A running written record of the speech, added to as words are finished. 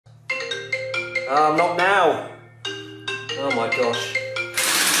Not now. Oh my gosh.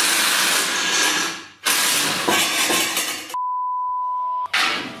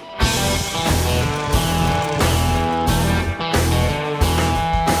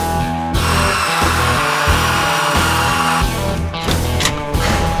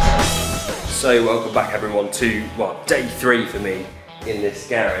 So welcome back everyone to, well, day 3 for me in this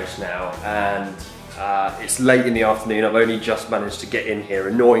garage now, and it's late in the afternoon. I've only just managed to get in here,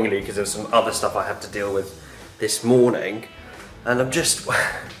 annoyingly, because there's some other stuff I have to deal with this morning, and I'm just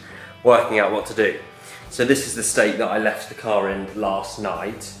working out what to do. So this is the state that I left the car in last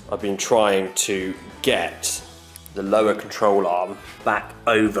night. I've been trying to get the lower control arm back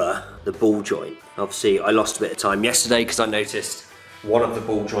over the ball joint. Obviously I lost a bit of time yesterday because I noticed one of the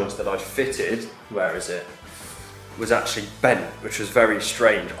ball joints that I fitted, where is it, was actually bent, which was very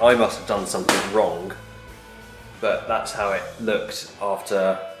strange. I must have done something wrong, but that's how it looked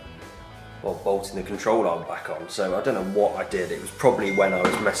after, well, bolting the control arm back on. So I don't know what I did. It was probably when I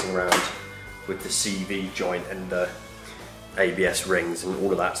was messing around with the CV joint and the ABS rings and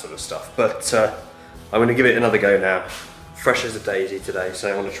all of that sort of stuff. But I'm gonna give it another go now. Fresh as a daisy today, so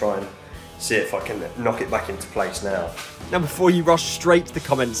I'm gonna try and see if I can knock it back into place now. Now, before you rush straight to the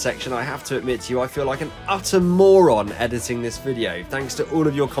comments section, I have to admit to you, I feel like an utter moron editing this video, thanks to all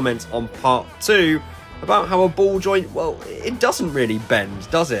of your comments on part 2 about how a ball joint, well, it doesn't really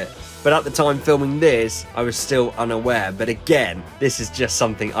bend, does it? But at the time filming this, I was still unaware. But again, this is just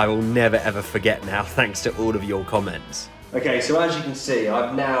something I will never ever forget now, thanks to all of your comments. Okay, so as you can see,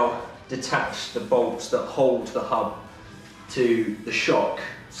 I've now detached the bolts that hold the hub to the shock.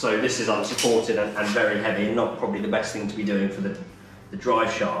 So this is unsupported and very heavy, and not probably the best thing to be doing for the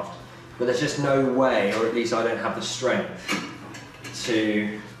drive shaft. But there's just no way, or at least I don't have the strength,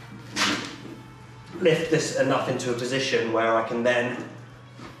 to lift this enough into a position where I can then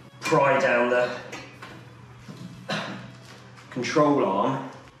pry down the control arm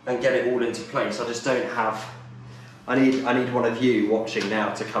and get it all into place. I just don't have, I need one of you watching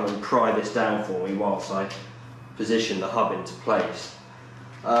now to come and pry this down for me whilst I position the hub into place.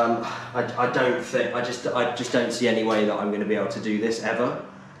 I don't think, I just don't see any way that I'm going to be able to do this ever.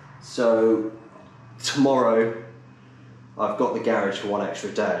 So tomorrow I've got the garage for one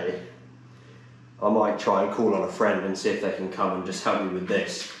extra day. I might try and call on a friend and see if they can come and just help me with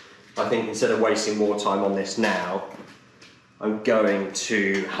this. I think instead of wasting more time on this now, I'm going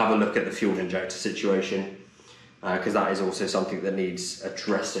to have a look at the fuel injector situation, because that is also something that needs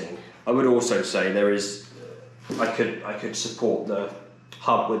addressing. I would also say there is, I could support the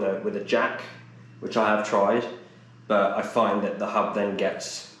hub with a jack, which I have tried, but I find that the hub then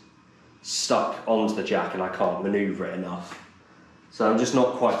gets stuck onto the jack and I can't manoeuvre it enough. So I'm just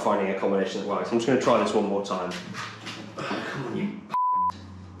not quite finding a combination that works. I'm just going to try this one more time. Come on, you.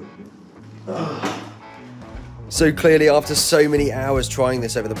 So clearly, after so many hours trying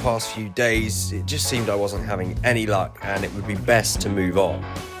this over the past few days, it just seemed I wasn't having any luck and it would be best to move on.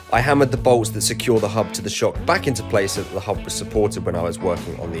 I hammered the bolts that secure the hub to the shock back into place so that the hub was supported when I was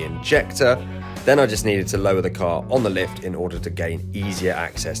working on the injector. Then I just needed to lower the car on the lift in order to gain easier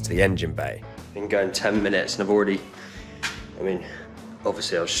access to the engine bay. Been going 10 minutes and I've already, I mean,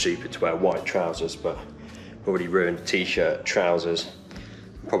 obviously I was stupid to wear white trousers, but I've already ruined t-shirt, trousers.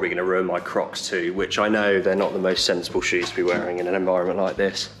 I'm probably going to ruin my Crocs too, which I know they're not the most sensible shoes to be wearing in an environment like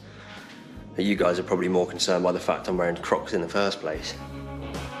this. But you guys are probably more concerned by the fact I'm wearing Crocs in the first place.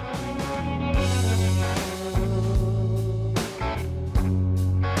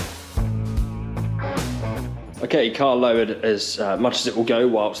 Okay, car lowered as much as it will go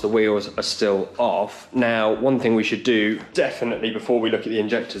whilst the wheels are still off. Now, one thing we should do, definitely before we look at the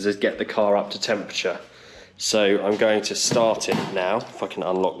injectors, is get the car up to temperature. So I'm going to start it now, if I can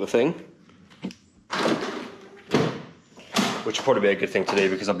unlock the thing. Which will probably be a good thing to do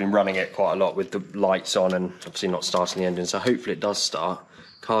because I've been running it quite a lot with the lights on and obviously not starting the engine. So hopefully it does start.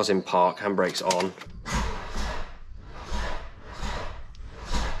 Car's in park, handbrake's on.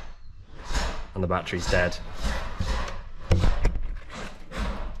 And the battery's dead.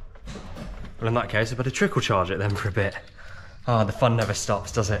 Well, in that case, I better trickle charge it then for a bit. Ah, the fun never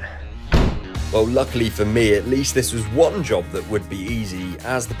stops, does it? Well, luckily for me, at least this was one job that would be easy,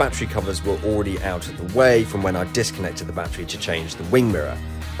 as the battery covers were already out of the way from when I disconnected the battery to change the wing mirror.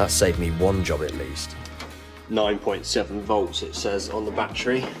 That saved me one job at least. 9.7 volts it says on the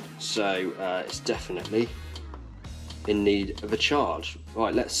battery, so it's definitely in need of a charge.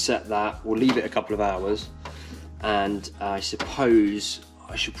 Right, let's set that. We'll leave it a couple of hours, and I suppose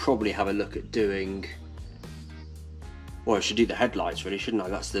I should probably have a look at doing, well, I should do the headlights really, shouldn't I?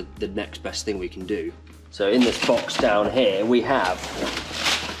 That's the next best thing we can do. So in this box down here we have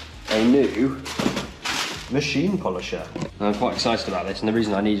a new machine polisher. I'm quite excited about this, and the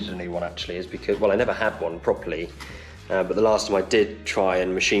reason I needed a new one actually is because, well, I never had one properly, but the last time I did try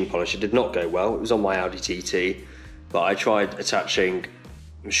and machine polish, it did not go well. It was on my Audi TT, but I tried attaching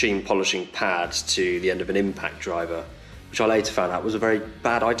machine polishing pads to the end of an impact driver, which I later found out was a very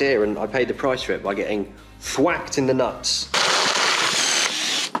bad idea, and I paid the price for it by getting thwacked in the nuts.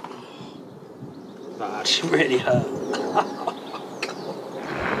 Bad, it really hurt.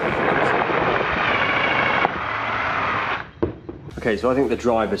 Okay, so I think the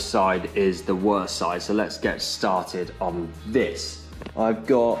driver's side is the worst side, so let's get started on this. I've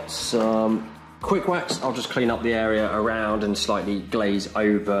got some quick wax. I'll just clean up the area around and slightly glaze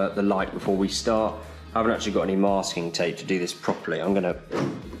over the light before we start. I haven't actually got any masking tape to do this properly. I'm gonna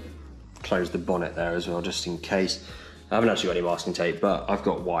close the bonnet there as well, just in case. I haven't actually got any masking tape, but I've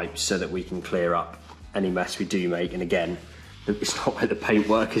got wipes so that we can clear up any mess we do make. And again, it's not like the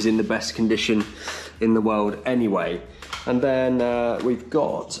paintwork is in the best condition in the world anyway. And then we've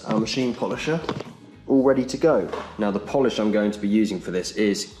got our machine polisher all ready to go. Now the polish I'm going to be using for this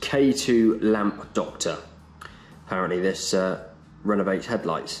is K2 Lamp Doctor. Apparently this renovates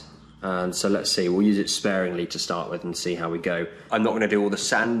headlights. And so let's see, we'll use it sparingly to start with and see how we go. I'm not gonna do all the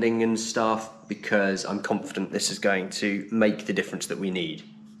sanding and stuff because I'm confident this is going to make the difference that we need.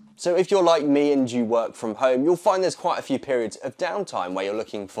 So if you're like me and you work from home, you'll find there's quite a few periods of downtime where you're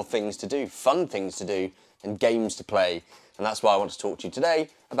looking for things to do, fun things to do, and games to play. And that's why I want to talk to you today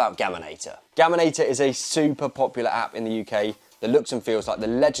about Gaminator. Gaminator is a super popular app in the UK that looks and feels like the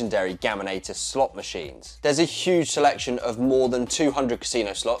legendary Gaminator slot machines. There's a huge selection of more than 200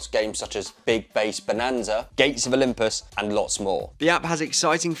 casino slots, games such as Big Bass Bonanza, Gates of Olympus, and lots more. The app has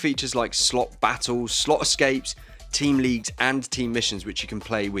exciting features like slot battles, slot escapes, team leagues, and team missions which you can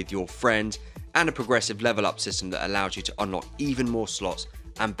play with your friends, and a progressive level up system that allows you to unlock even more slots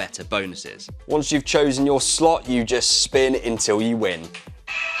and better bonuses. Once you've chosen your slot, you just spin until you win.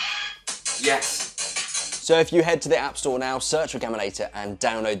 Yes. So if you head to the App Store now, search for Gaminator and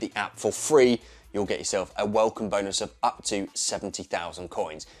download the app for free, you'll get yourself a welcome bonus of up to 70,000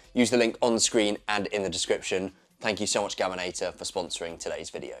 coins. Use the link on the screen and in the description. Thank you so much, Gaminator, for sponsoring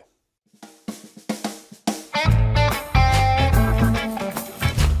today's video.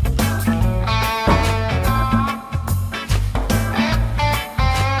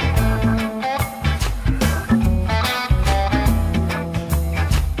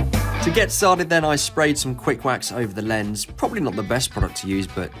 To get started then, I sprayed some quick wax over the lens. Probably not the best product to use,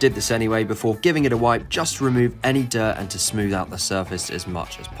 but did this anyway before giving it a wipe just to remove any dirt and to smooth out the surface as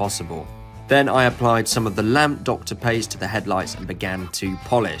much as possible. Then I applied some of the Lamp Doctor paste to the headlights and began to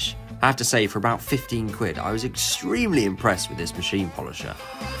polish. I have to say, for about 15 quid, I was extremely impressed with this machine polisher.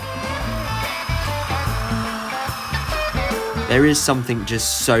 There is something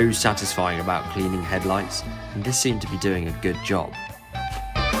just so satisfying about cleaning headlights, and this seemed to be doing a good job.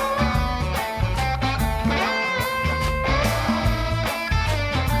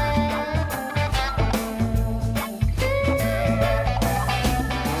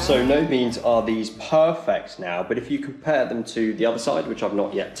 So no means are these perfect now, but if you compare them to the other side, which I've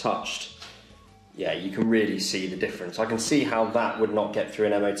not yet touched, yeah, you can really see the difference. I can see how that would not get through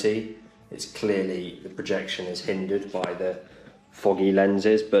an MOT. It's clearly, the projection is hindered by the foggy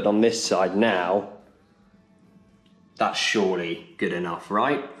lenses, but on this side now, that's surely good enough,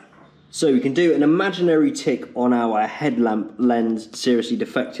 right? So we can do an imaginary tick on our headlamp lens seriously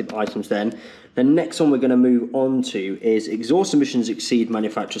defective items then. The next one we're going to move on to is exhaust emissions exceed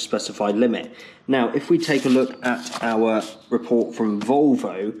manufacturer specified limit. Now, if we take a look at our report from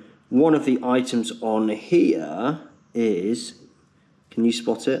Volvo, one of the items on here is, can you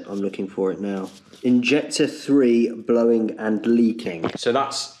spot it? I'm looking for it now. Injector 3 blowing and leaking. So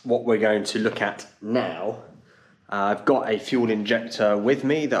that's what we're going to look at now. I've got a fuel injector with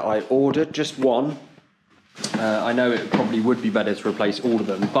me that I ordered, just one. I know it probably would be better to replace all of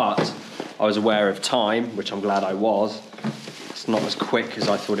them, but I was aware of time, which I'm glad I was. It's not as quick as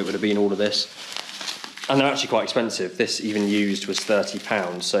I thought it would have been, all of this. And they're actually quite expensive. This even used was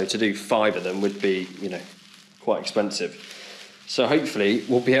 £30, so to do 5 of them would be, you know, quite expensive. So hopefully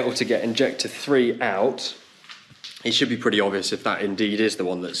we'll be able to get injector 3 out. It should be pretty obvious if that indeed is the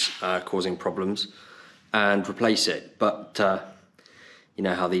one that's causing problems, and replace it. But you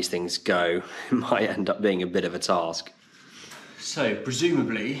know how these things go. It might end up being a bit of a task. So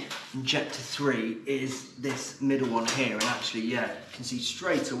presumably injector 3 is this middle one here, and actually, yeah, you can see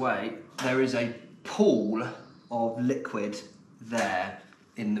straight away there is a pool of liquid there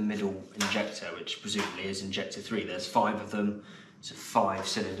in the middle injector, which presumably is injector 3. There's 5 of them. It's a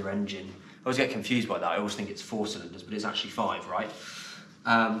 5-cylinder engine. I always get confused by that. I always think it's 4 cylinders, but it's actually 5, right?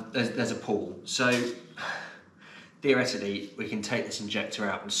 There's a pool. So theoretically we can take this injector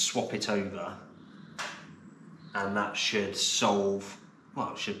out and swap it over, and that should solve,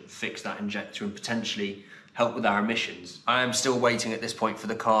 well, it should fix that injector and potentially help with our emissions. I am still waiting at this point for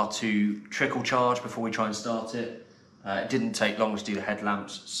the car to trickle charge before we try and start it. It didn't take long to do the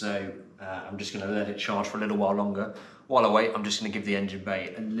headlamps, so I'm just going to let it charge for a little while longer. While I wait, I'm just going to give the engine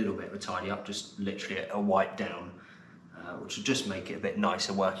bay a little bit of a tidy up, just literally a wipe down, which will just make it a bit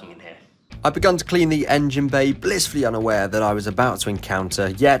nicer working in here. I'd begun to clean the engine bay, blissfully unaware that I was about to encounter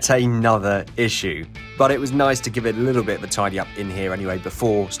yet another issue. But it was nice to give it a little bit of a tidy up in here anyway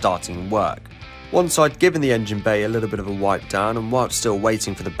before starting work. Once I'd given the engine bay a little bit of a wipe down, and while still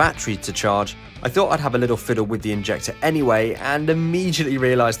waiting for the battery to charge, I thought I'd have a little fiddle with the injector anyway, and immediately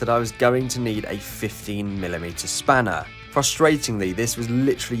realised that I was going to need a 15mm spanner. Frustratingly, this was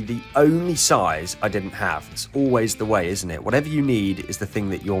literally the only size I didn't have. It's always the way, isn't it? Whatever you need is the thing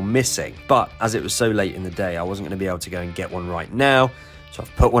that you're missing. But as it was so late in the day, I wasn't going to be able to go and get one right now, so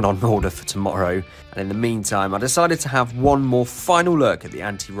I've put one on order for tomorrow. And in the meantime, I decided to have one more final look at the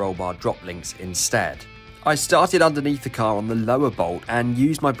anti-roll bar drop links instead. I started underneath the car on the lower bolt and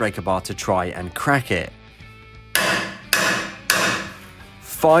used my breaker bar to try and crack it.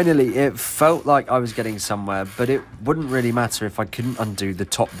 Finally, it felt like I was getting somewhere, but it wouldn't really matter if I couldn't undo the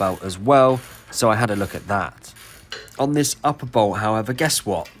top belt as well, so I had a look at that. On this upper bolt, however, guess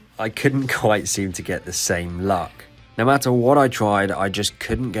what? I couldn't quite seem to get the same luck. No matter what I tried, I just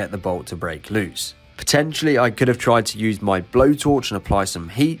couldn't get the bolt to break loose. Potentially, I could have tried to use my blowtorch and apply some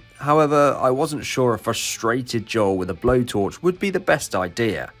heat. However, I wasn't sure a frustrated Joel with a blowtorch would be the best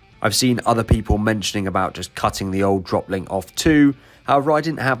idea. I've seen other people mentioning about just cutting the old drop link off too. However, I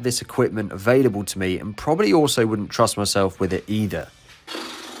didn't have this equipment available to me and probably also wouldn't trust myself with it either.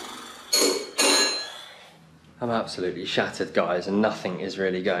 I'm absolutely shattered, guys, and nothing is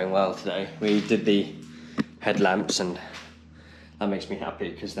really going well today. We did the headlamps and that makes me happy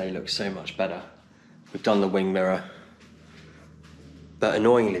because they look so much better. We've done the wing mirror. But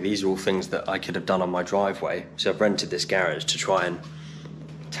annoyingly, these are all things that I could have done on my driveway. So I've rented this garage to try and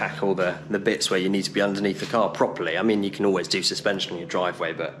tackle the bits where you need to be underneath the car properly. I mean, you can always do suspension on your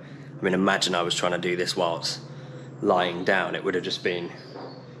driveway, but I mean, imagine I was trying to do this whilst lying down. It would have just been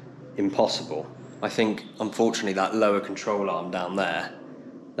impossible. I think, unfortunately, that lower control arm down there,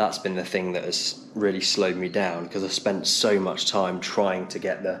 that's been the thing that has really slowed me down, because I spent so much time trying to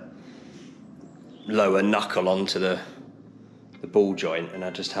get the lower knuckle onto the ball joint, and I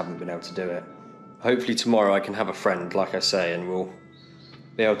just haven't been able to do it. Hopefully tomorrow I can have a friend, like I say, and we'll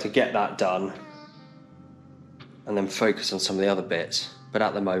be able to get that done and then focus on some of the other bits. But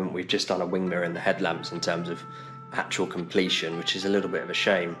at the moment we've just done a wing mirror and the headlamps in terms of actual completion, which is a little bit of a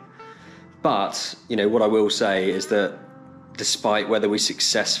shame. But, you know, what I will say is that despite whether we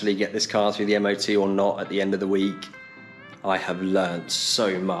successfully get this car through the MOT or not at the end of the week, I have learnt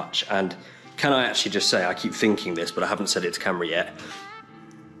so much. And can I actually just say, I keep thinking this, but I haven't said it to camera yet.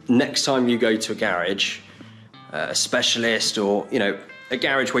 Next time you go to a garage, a specialist, or, you know, a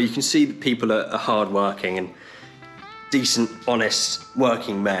garage where you can see that people are hard-working and decent, honest,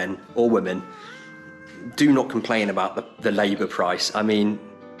 working men or women, do not complain about the labour price. I mean,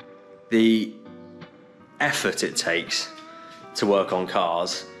 the effort it takes to work on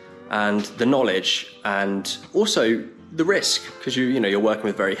cars, and the knowledge, and also the risk, because you know, you're working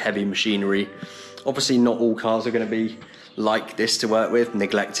with very heavy machinery. Obviously, not all cars are going to be like this to work with,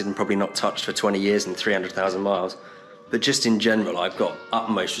 neglected and probably not touched for 20 years and 300,000 miles. But just in general, I've got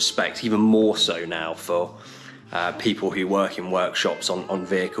utmost respect, even more so now, for people who work in workshops on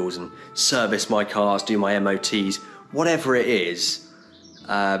vehicles and service my cars, do my MOTs, whatever it is.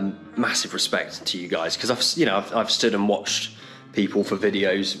 Massive respect to you guys, because I've stood and watched people for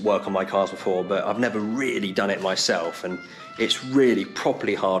videos work on my cars before, but I've never really done it myself, and it's really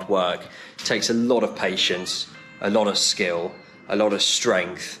properly hard work. It takes a lot of patience, a lot of skill, a lot of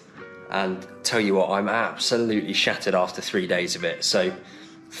strength. And tell you what, I'm absolutely shattered after 3 days of it. So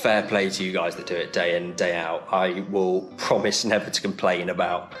fair play to you guys that do it day in, day out. I will promise never to complain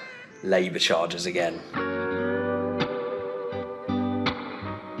about labour charges again.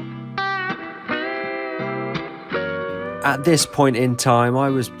 At this point in time, I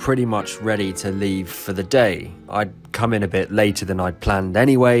was pretty much ready to leave for the day. I'd come in a bit later than I'd planned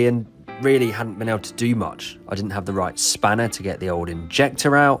anyway, and really hadn't been able to do much. I didn't have the right spanner to get the old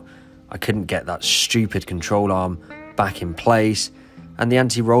injector out. I couldn't get that stupid control arm back in place, and the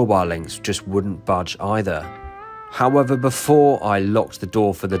anti-roll bar links just wouldn't budge either. However, before I locked the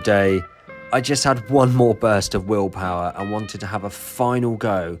door for the day, I just had one more burst of willpower and wanted to have a final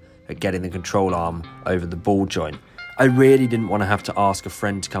go at getting the control arm over the ball joint. I really didn't want to have to ask a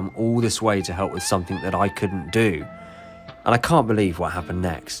friend to come all this way to help with something that I couldn't do. And I can't believe what happened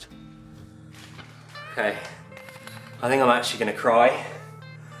next. Okay, I think I'm actually going to cry.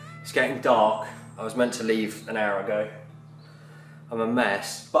 It's getting dark. I was meant to leave an hour ago. I'm a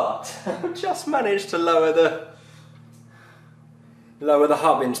mess, but I just managed to lower the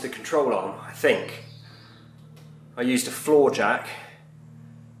hub into the control arm, I think. I used a floor jack,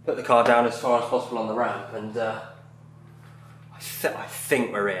 put the car down as far as possible on the ramp, and I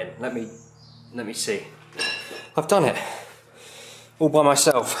think we're in. Let me see. I've done it all by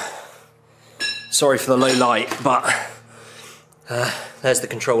myself. Sorry for the low light, but there's the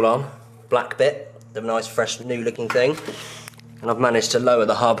control arm, black bit, the nice fresh new looking thing, and I've managed to lower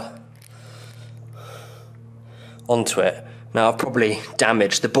the hub onto it. Now I've probably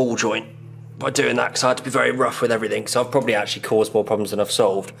damaged the ball joint by doing that because I had to be very rough with everything, so I've probably actually caused more problems than I've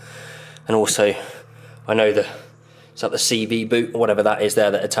solved. And also, I know it's like the CV boot or whatever that is there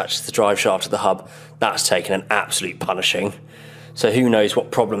that attaches the drive shaft to the hub. That's taken an absolute punishing. So who knows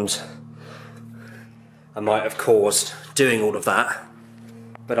what problems I might have caused doing all of that.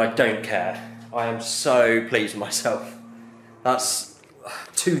 But I don't care. I am so pleased with myself. That's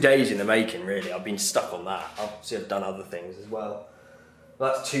 2 days in the making, really. I've been stuck on that. Obviously I've done other things as well.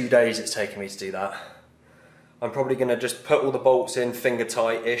 That's 2 days it's taken me to do that. I'm probably going to just put all the bolts in finger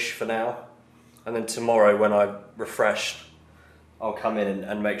tight-ish for now. And then tomorrow when I'm refreshed, I'll come in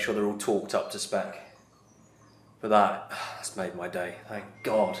and make sure they're all torqued up to spec. But that's made my day, thank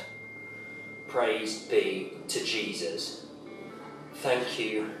God. Praise be to Jesus. Thank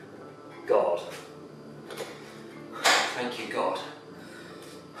you, God. Thank you, God.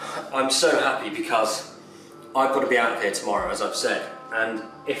 I'm so happy because I've got to be out of here tomorrow, as I've said. And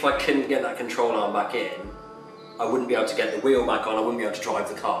if I couldn't get that control arm back in, I wouldn't be able to get the wheel back on, I wouldn't be able to drive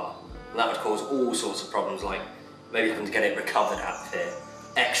the car. And that would cause all sorts of problems, like maybe having to get it recovered out of here,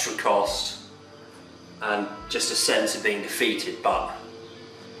 extra cost, and just a sense of being defeated, but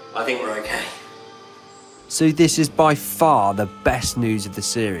I think we're okay. So this is by far the best news of the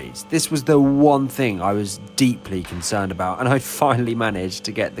series. This was the one thing I was deeply concerned about, and I finally managed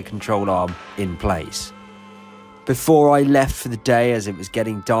to get the control arm in place. Before I left for the day, as it was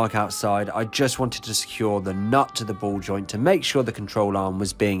getting dark outside, I just wanted to secure the nut to the ball joint to make sure the control arm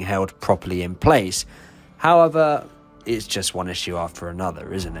was being held properly in place. However, it's just one issue after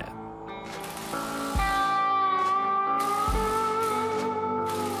another, isn't it?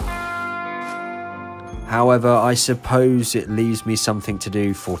 However, I suppose it leaves me something to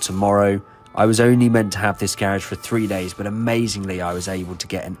do for tomorrow. I was only meant to have this garage for 3 days, but amazingly I was able to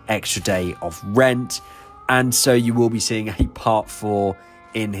get an extra day of rent. And so you will be seeing a part 4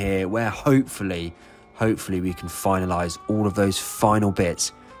 in here where hopefully we can finalise all of those final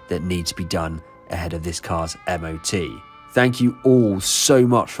bits that need to be done ahead of this car's MOT. Thank you all so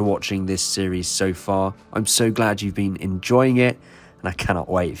much for watching this series so far. I'm so glad you've been enjoying it, and I cannot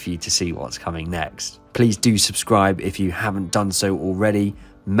wait for you to see what's coming next. Please do subscribe if you haven't done so already.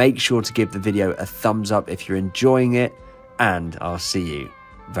 Make sure to give the video a thumbs up if you're enjoying it, and I'll see you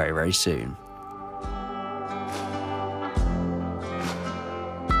very, very soon.